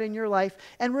work out in your life?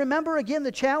 And remember, again,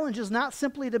 the challenge is not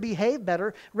simply to behave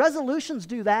better. Resolutions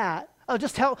do that. Oh,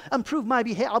 just improve my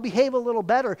behavior. I'll behave a little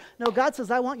better. No, God says,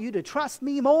 I want you to trust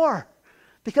me more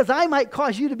because I might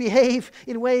cause you to behave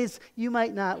in ways you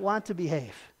might not want to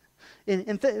behave.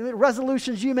 In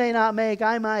resolutions you may not make,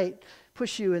 I might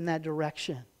push you in that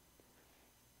direction.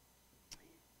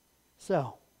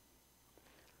 So,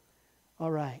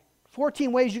 all right.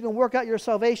 14 ways you can work out your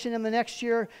salvation in the next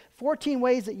year. 14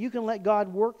 ways that you can let God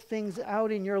work things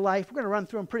out in your life. We're going to run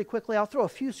through them pretty quickly. I'll throw a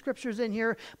few scriptures in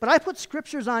here, but I put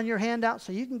scriptures on your handout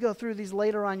so you can go through these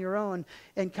later on your own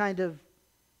and kind of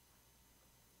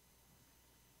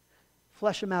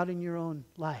flesh them out in your own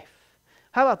life.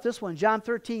 How about this one? John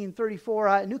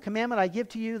 13:34. A new commandment I give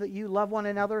to you, that you love one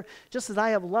another. Just as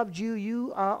I have loved you,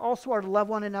 you also are to love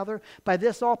one another. By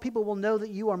this all people will know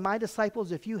that you are my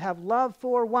disciples if you have love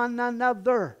for one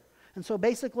another. And so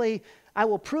basically, I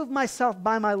will prove myself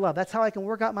by my love. That's how I can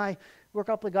work out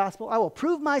the gospel. I will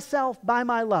prove myself by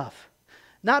my love.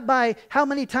 Not by how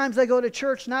many times I go to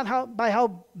church, not by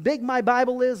how big my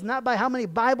Bible is, not by how many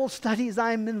Bible studies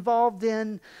I'm involved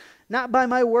in, not by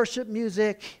my worship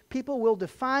music. People will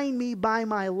define me by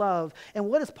my love. And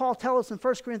what does Paul tell us in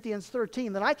 1 Corinthians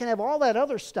 13? That I can have all that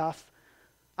other stuff.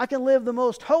 I can live the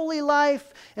most holy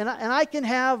life, and I can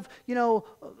have,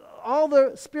 all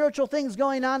the spiritual things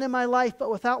going on in my life, but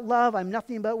without love, I'm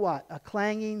nothing but what? A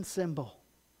clanging cymbal.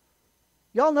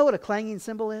 Y'all know what a clanging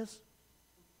cymbal is?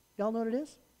 Y'all know what it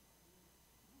is?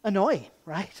 Annoying,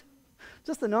 right?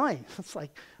 Just annoying. It's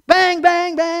like bang,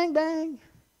 bang, bang, bang.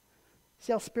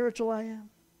 See how spiritual I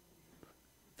am?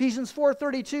 Ephesians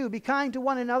 4:32, be kind to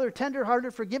one another,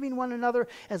 tenderhearted, forgiving one another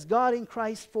as God in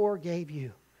Christ forgave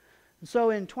you. And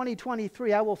so in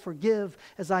 2023, I will forgive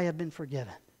as I have been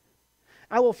forgiven.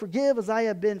 I will forgive as I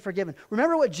have been forgiven.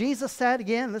 Remember what Jesus said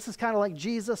again? This is kind of like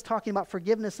Jesus talking about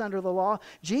forgiveness under the law.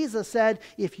 Jesus said,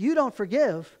 if you don't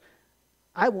forgive,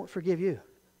 I won't forgive you.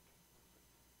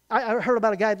 I heard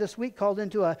about a guy this week called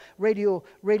into a radio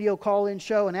call-in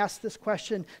show and asked this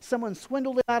question. Someone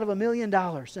swindled him out of $1 million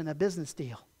in a business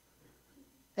deal.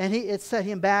 And it set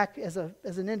him back as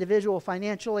an individual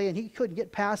financially, and he couldn't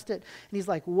get past it. And he's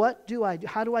like, what do I do?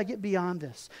 How do I get beyond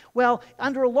this? Well,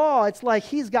 under law, it's like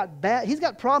he's got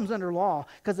problems under law.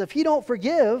 Because if he don't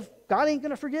forgive, God ain't going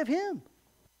to forgive him.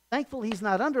 Thankfully, he's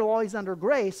not under law, he's under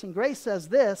grace. And grace says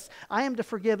this, I am to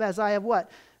forgive as I have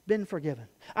what? Been forgiven.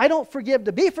 I don't forgive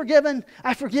to be forgiven.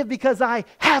 I forgive because I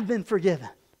have been forgiven.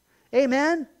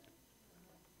 Amen?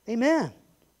 Amen.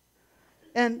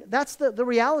 And that's the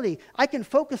reality. I can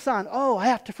focus on, I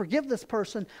have to forgive this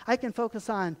person. I can focus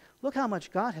on, look how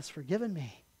much God has forgiven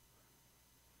me.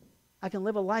 I can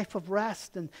live a life of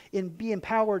rest and be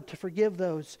empowered to forgive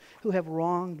those who have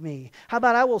wronged me. How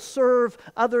about I will serve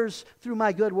others through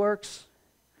my good works?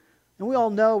 And we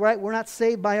all know, right, we're not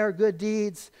saved by our good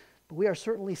deeds, but we are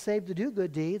certainly saved to do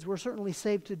good deeds. We're certainly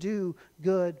saved to do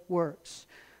good works.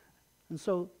 And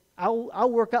so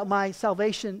I'll work out my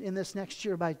salvation in this next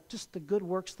year by just the good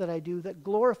works that I do that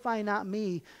glorify not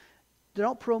me, that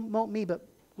don't promote me, but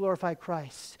glorify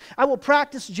Christ. I will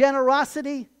practice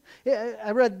generosity.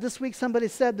 I read this week somebody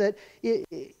said that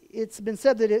it's been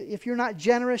said that if you're not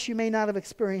generous, you may not have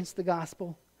experienced the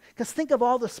gospel. Because think of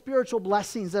all the spiritual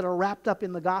blessings that are wrapped up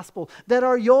in the gospel that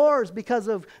are yours because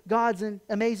of God's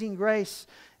amazing grace.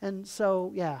 And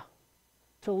so,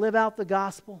 to live out the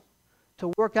gospel,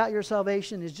 to work out your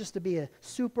salvation is just to be a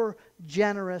super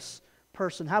generous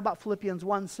person. How about Philippians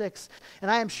 1:6? And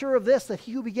I am sure of this, that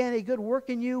he who began a good work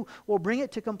in you will bring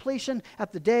it to completion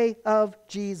at the day of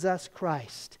Jesus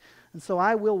Christ. And so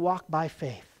I will walk by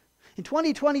faith. In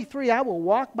 2023, I will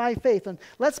walk by faith. And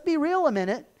let's be real a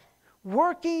minute.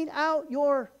 Working out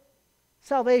your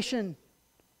salvation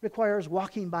requires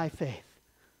walking by faith.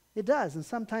 It does. And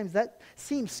sometimes that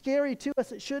seems scary to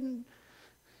us. It shouldn't.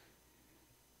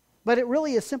 But it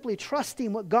really is simply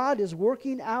trusting what God is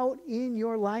working out in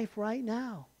your life right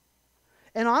now.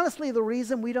 And honestly, the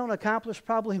reason we don't accomplish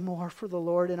probably more for the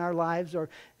Lord in our lives, or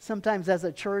sometimes as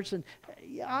a church, and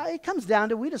it comes down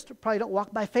to we just probably don't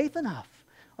walk by faith enough.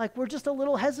 Like we're just a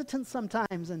little hesitant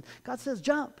sometimes. And God says,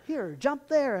 jump here, jump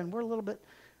there. And we're a little bit,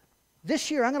 this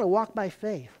year I'm going to walk by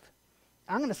faith.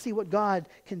 I'm going to see what God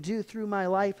can do through my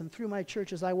life and through my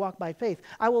church as I walk by faith.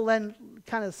 I will then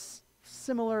kind of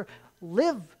similar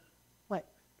live. Wait,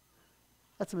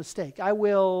 that's a mistake. I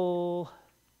will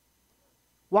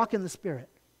walk in the Spirit.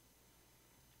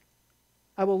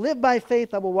 I will live by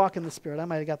faith. I will walk in the Spirit. I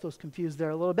might have got those confused there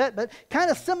a little bit, but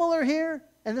kind of similar here.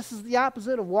 And this is the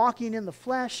opposite of walking in the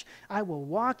flesh. I will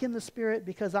walk in the Spirit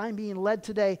because I'm being led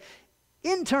today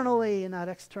internally and not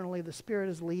externally. The Spirit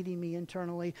is leading me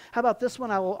internally. How about this one?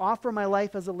 I will offer my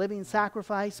life as a living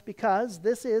sacrifice because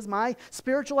this is my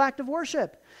spiritual act of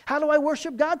worship. How do I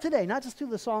worship God today? Not just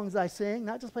through the songs I sing,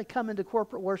 not just by coming to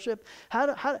corporate worship. How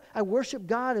do I worship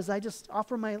God as I just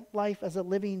offer my life as a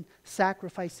living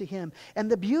sacrifice to Him. And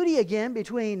the beauty again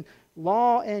between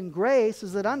law and grace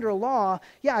is that under law,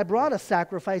 yeah, I brought a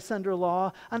sacrifice under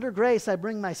law. Under grace, I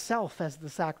bring myself as the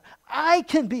sacrifice. I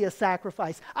can be a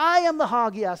sacrifice. I am the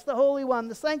Hagios, the Holy One,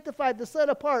 the sanctified, the set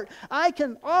apart. I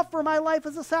can offer my life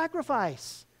as a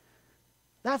sacrifice.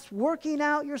 That's working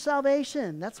out your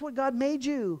salvation. That's what God made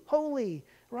you. Holy,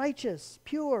 righteous,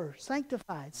 pure,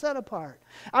 sanctified, set apart.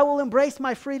 I will embrace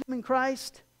my freedom in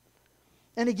Christ.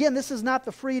 And again, this is not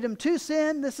the freedom to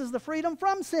sin. This is the freedom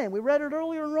from sin. We read it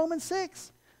earlier in Romans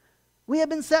 6. We have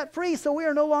been set free, so we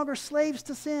are no longer slaves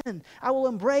to sin. I will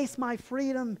embrace my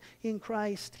freedom in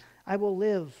Christ. I will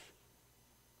live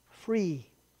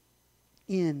free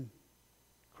in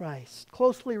Christ.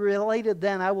 Closely related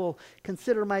then, I will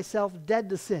consider myself dead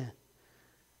to sin.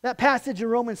 That passage in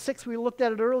Romans 6, we looked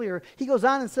at it earlier. He goes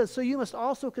on and says, so you must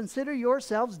also consider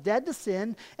yourselves dead to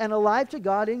sin and alive to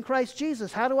God in Christ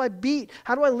Jesus. How do I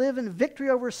live in victory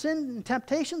over sin and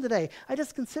temptation today? I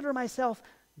just consider myself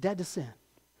dead to sin.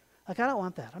 Like, I don't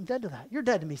want that. I'm dead to that. You're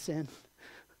dead to me, sin.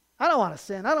 I don't want to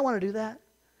sin. I don't want to do that.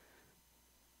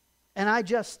 And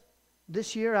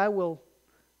this year, I will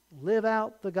live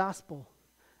out the gospel.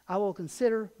 I will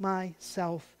consider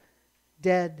myself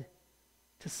dead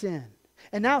to sin.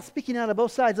 And now speaking out of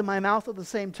both sides of my mouth at the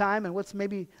same time, and what's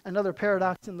maybe another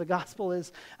paradox in the gospel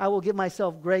is I will give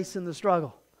myself grace in the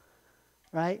struggle,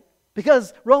 right?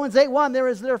 Because Romans 8:1, there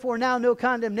is therefore now no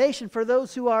condemnation for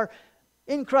those who are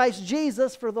in Christ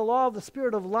Jesus, for the law of the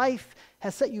Spirit of life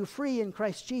has set you free in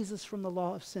Christ Jesus from the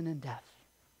law of sin and death.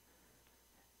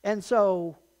 And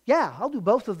so, yeah, I'll do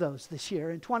both of those this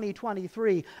year in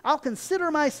 2023. I'll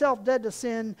consider myself dead to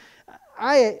sin.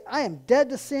 I am dead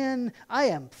to sin. I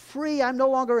am free. I'm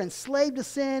no longer enslaved to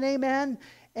sin. Amen.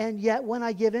 And yet when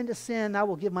I give in to sin, I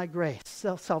will give my grace,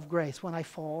 self-grace, when I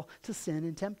fall to sin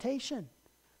and temptation.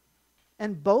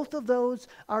 And both of those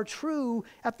are true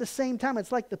at the same time.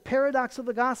 It's like the paradox of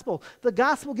the gospel. The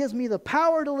gospel gives me the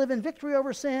power to live in victory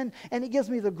over sin, and it gives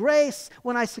me the grace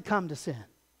when I succumb to sin.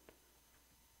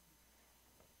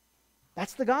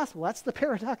 That's the gospel. That's the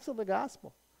paradox of the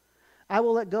gospel. I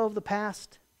will let go of the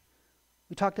past.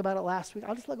 We talked about it last week.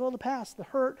 I'll just let go of the past. The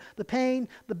hurt, the pain,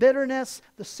 the bitterness,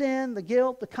 the sin, the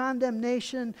guilt, the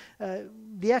condemnation,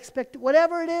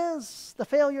 whatever it is, the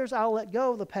failures, I'll let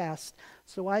go of the past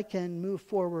so I can move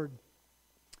forward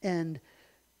and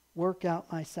work out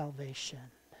my salvation.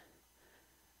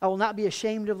 I will not be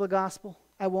ashamed of the gospel.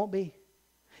 I won't be.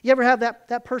 You ever have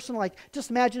that person, like, just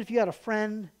imagine if you had a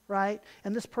friend, right?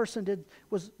 And this person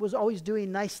was always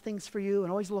doing nice things for you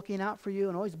and always looking out for you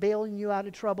and always bailing you out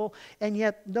of trouble, and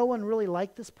yet no one really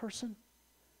liked this person.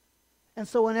 And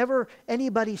so whenever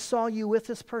anybody saw you with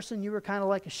this person, you were kind of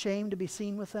like ashamed to be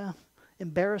seen with them,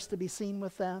 embarrassed to be seen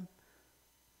with them.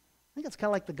 I think it's kind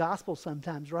of like the gospel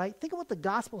sometimes, right? Think of what the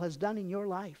gospel has done in your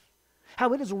life.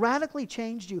 How it has radically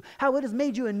changed you, how it has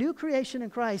made you a new creation in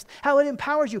Christ, how it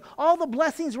empowers you, all the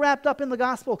blessings wrapped up in the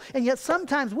gospel. And yet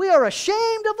sometimes we are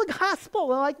ashamed of the gospel,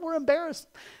 like we're embarrassed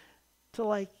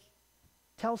to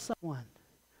tell someone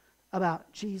about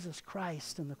Jesus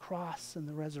Christ and the cross and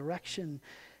the resurrection.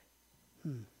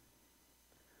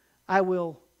 I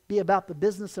will be about the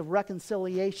business of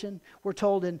reconciliation. We're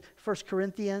told in 1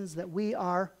 Corinthians that we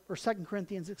are, or 2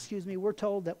 Corinthians, we're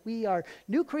told that we are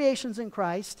new creations in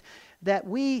Christ, that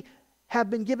we have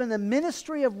been given the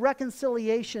ministry of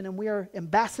reconciliation, and we are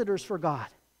ambassadors for God.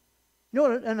 You know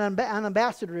what an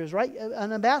ambassador is, right?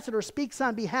 An ambassador speaks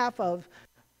on behalf of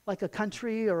like a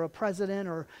country or a president,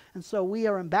 and so we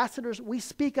are ambassadors. We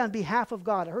speak on behalf of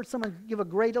God. I heard someone give a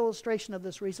great illustration of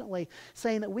this recently,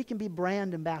 saying that we can be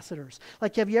brand ambassadors.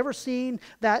 Like, have you ever seen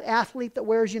that athlete that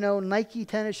wears, Nike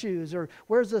tennis shoes, or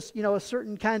wears this, a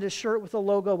certain kind of shirt with a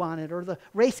logo on it, or the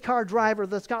race car driver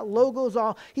that's got logos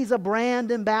all, he's a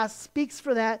brand ambassador, speaks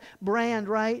for that brand,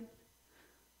 right?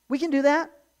 We can do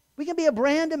that. We can be a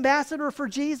brand ambassador for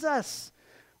Jesus.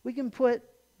 We can put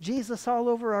Jesus all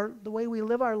over the way we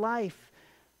live our life.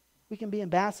 We can be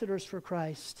ambassadors for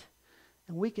Christ.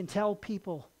 And we can tell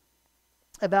people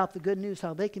about the good news,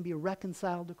 how they can be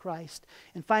reconciled to Christ.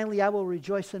 And finally, I will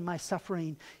rejoice in my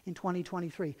suffering in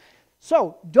 2023.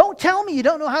 So, don't tell me you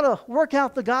don't know how to work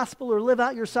out the gospel or live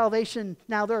out your salvation.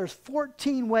 Now, there's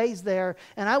 14 ways there,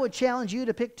 and I would challenge you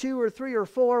to pick 2 or 3 or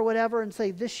 4 or whatever and say,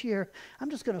 this year,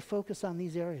 I'm just going to focus on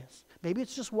these areas. Maybe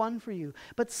it's just one for you,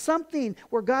 but something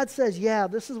where God says, yeah,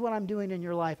 this is what I'm doing in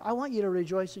your life. I want you to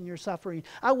rejoice in your suffering.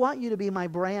 I want you to be my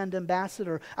brand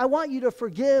ambassador. I want you to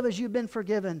forgive as you've been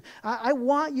forgiven. I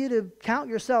want you to count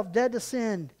yourself dead to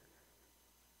sin.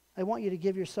 I want you to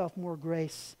give yourself more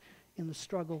grace in the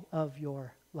struggle of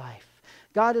your life.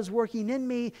 God is working in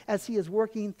me as He is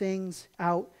working things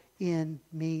out in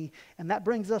me. And that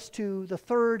brings us to the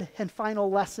third and final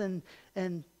lesson,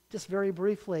 and just very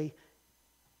briefly,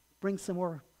 bring some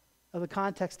more of the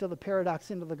context of the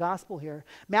paradox into the gospel here.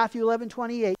 Matthew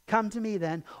 11:28, come to me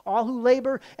then, all who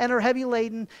labor and are heavy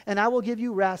laden, and I will give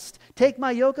you rest. Take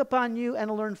my yoke upon you and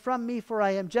learn from me, for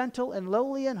I am gentle and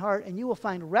lowly in heart, and you will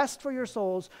find rest for your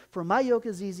souls, for my yoke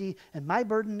is easy and my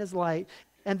burden is light.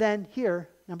 And then here,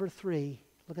 number 3,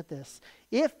 look at this.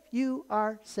 If you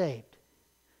are saved,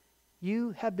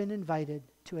 you have been invited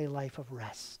to a life of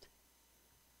rest.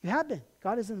 You have been.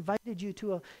 God has invited you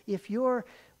to if you're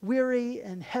weary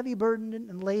and heavy burdened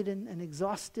and laden and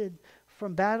exhausted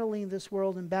from battling this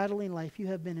world and battling life, you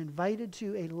have been invited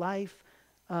to a life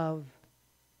of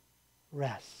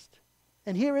rest.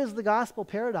 And here is the gospel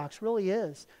paradox, really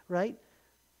is, right?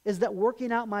 Is that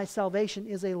working out my salvation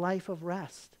is a life of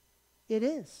rest. It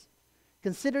is.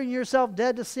 Considering yourself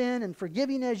dead to sin and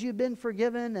forgiving as you've been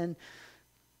forgiven and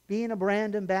being a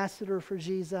brand ambassador for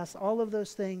Jesus, all of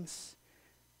those things,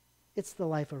 it's the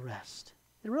life of rest.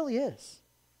 It really is.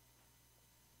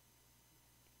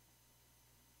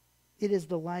 It is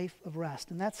the life of rest.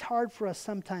 And that's hard for us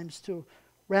sometimes to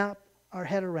wrap our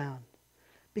head around.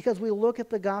 Because we look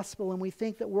at the gospel and we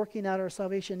think that working out our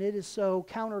salvation, it is so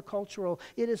countercultural.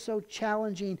 It is so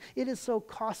challenging. It is so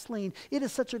costly. It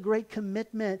is such a great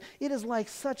commitment. It is like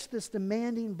such this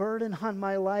demanding burden on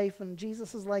my life. And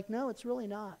Jesus is like, no, it's really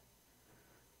not.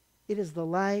 It is the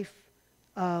life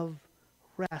of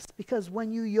rest. Because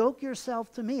when you yoke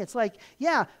yourself to me, it's like,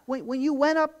 yeah, when you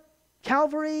went up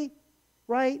Calvary,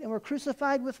 right, and were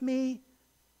crucified with me,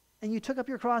 and you took up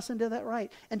your cross and did that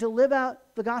right. And to live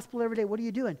out the gospel every day, what are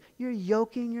you doing? You're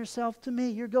yoking yourself to me.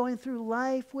 You're going through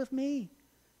life with me.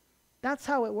 That's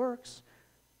how it works.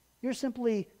 You're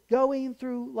simply going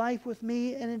through life with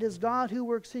me, and it is God who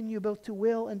works in you both to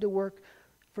will and to work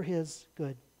for His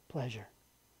good pleasure.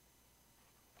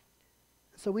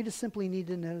 So we just simply need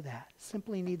to know that.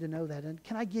 Simply need to know that. And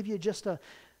can I give you just a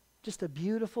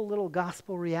beautiful little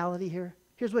gospel reality here?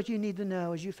 Here's what you need to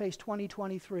know as you face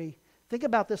 2023. Think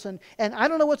about this, and I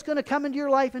don't know what's going to come into your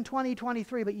life in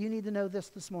 2023, but you need to know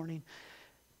this morning.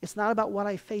 It's not about what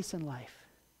I face in life.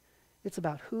 It's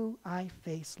about who I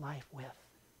face life with.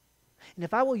 And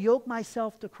if I will yoke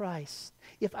myself to Christ,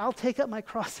 if I'll take up my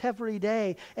cross every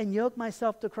day and yoke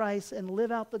myself to Christ and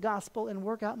live out the gospel and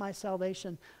work out my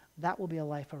salvation, that will be a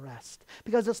life of rest.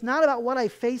 Because it's not about what I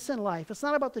face in life. It's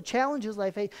not about the challenges I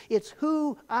face. It's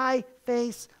who I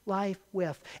face life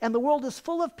with. And the world is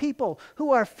full of people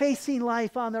who are facing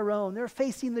life on their own. They're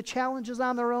facing the challenges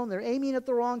on their own. They're aiming at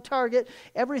the wrong target.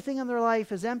 Everything in their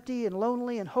life is empty and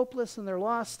lonely and hopeless, and they're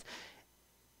lost.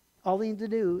 All they need to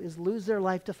do is lose their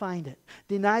life to find it.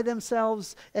 Deny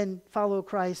themselves and follow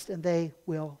Christ, and they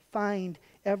will find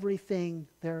everything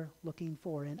they're looking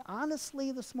for. And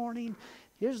honestly, this morning,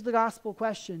 here's the gospel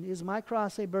question. Is my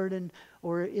cross a burden,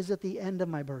 or is it the end of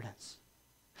my burdens?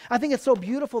 I think it's so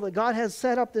beautiful that God has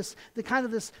set up this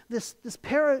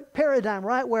paradigm,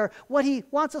 right, where what He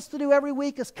wants us to do every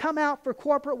week is come out for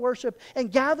corporate worship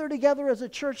and gather together as a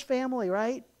church family,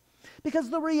 right? Because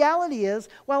the reality is,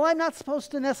 while I'm not supposed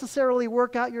to necessarily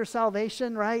work out your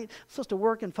salvation, right? I'm supposed to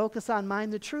work and focus on mine.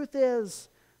 The truth is,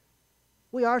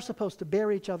 we are supposed to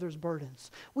bear each other's burdens.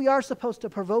 We are supposed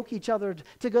to provoke each other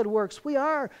to good works. We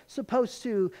are supposed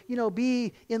to,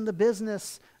 be in the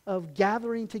business of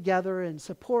gathering together and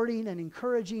supporting and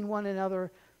encouraging one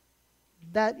another.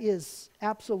 That is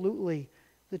absolutely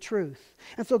the truth.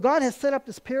 And so God has set up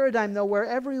this paradigm, though, where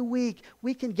every week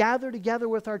we can gather together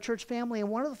with our church family. And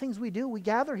one of the things we do, we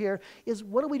gather here, is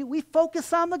what do? We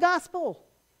focus on the gospel.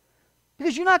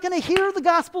 Because you're not going to hear the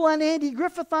gospel on Andy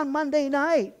Griffith on Monday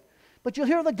night. But you'll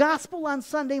hear the gospel on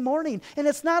Sunday morning. And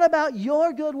it's not about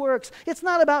your good works. It's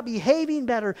not about behaving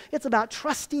better. It's about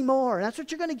trusting more. And that's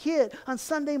what you're going to get on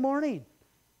Sunday morning.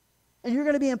 And you're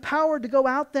going to be empowered to go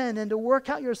out then and to work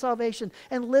out your salvation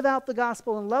and live out the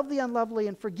gospel and love the unlovely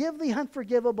and forgive the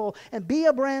unforgivable and be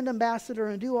a brand ambassador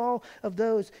and do all of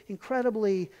those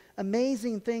incredibly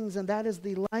amazing things. And that is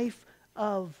the life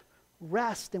of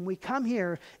rest. And we come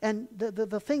here, and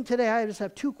the thing today, I just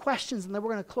have 2 questions, and then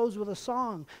we're going to close with a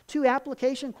song. 2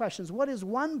 application questions. What is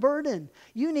one burden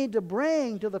you need to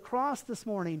bring to the cross this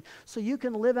morning so you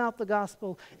can live out the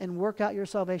gospel and work out your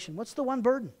salvation? What's the one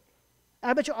burden?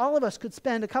 I bet you all of us could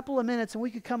spend a couple of minutes and we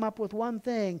could come up with one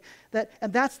thing,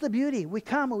 and that's the beauty. We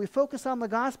come and we focus on the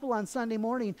gospel on Sunday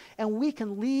morning, and we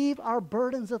can leave our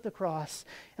burdens at the cross,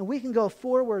 and we can go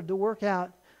forward to work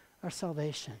out our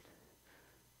salvation.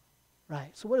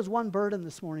 Right. So what is one burden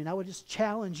this morning? I would just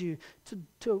challenge you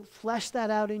to flesh that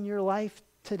out in your life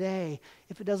today.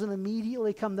 If it doesn't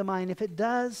immediately come to mind, if it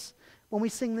does, when we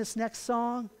sing this next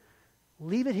song,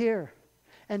 leave it here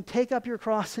and take up your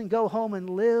cross and go home and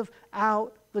live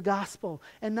out the gospel.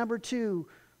 And number 2,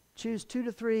 choose 2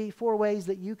 to 3, 4 ways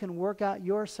that you can work out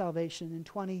your salvation in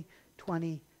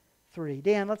 2023.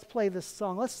 Dan, let's play this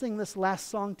song. Let's sing this last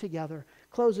song together.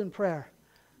 Close in prayer.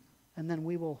 And then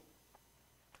we will.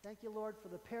 Thank you, Lord, for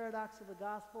the paradox of the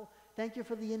gospel. Thank you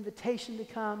for the invitation to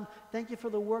come. Thank you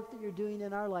for the work that you're doing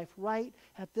in our life right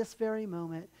at this very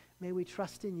moment. May we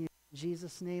trust in you. In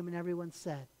Jesus' name, and everyone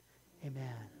said,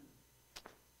 amen.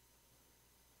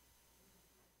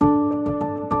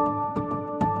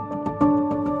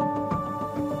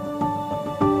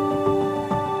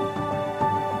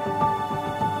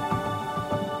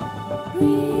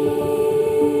 Breathe.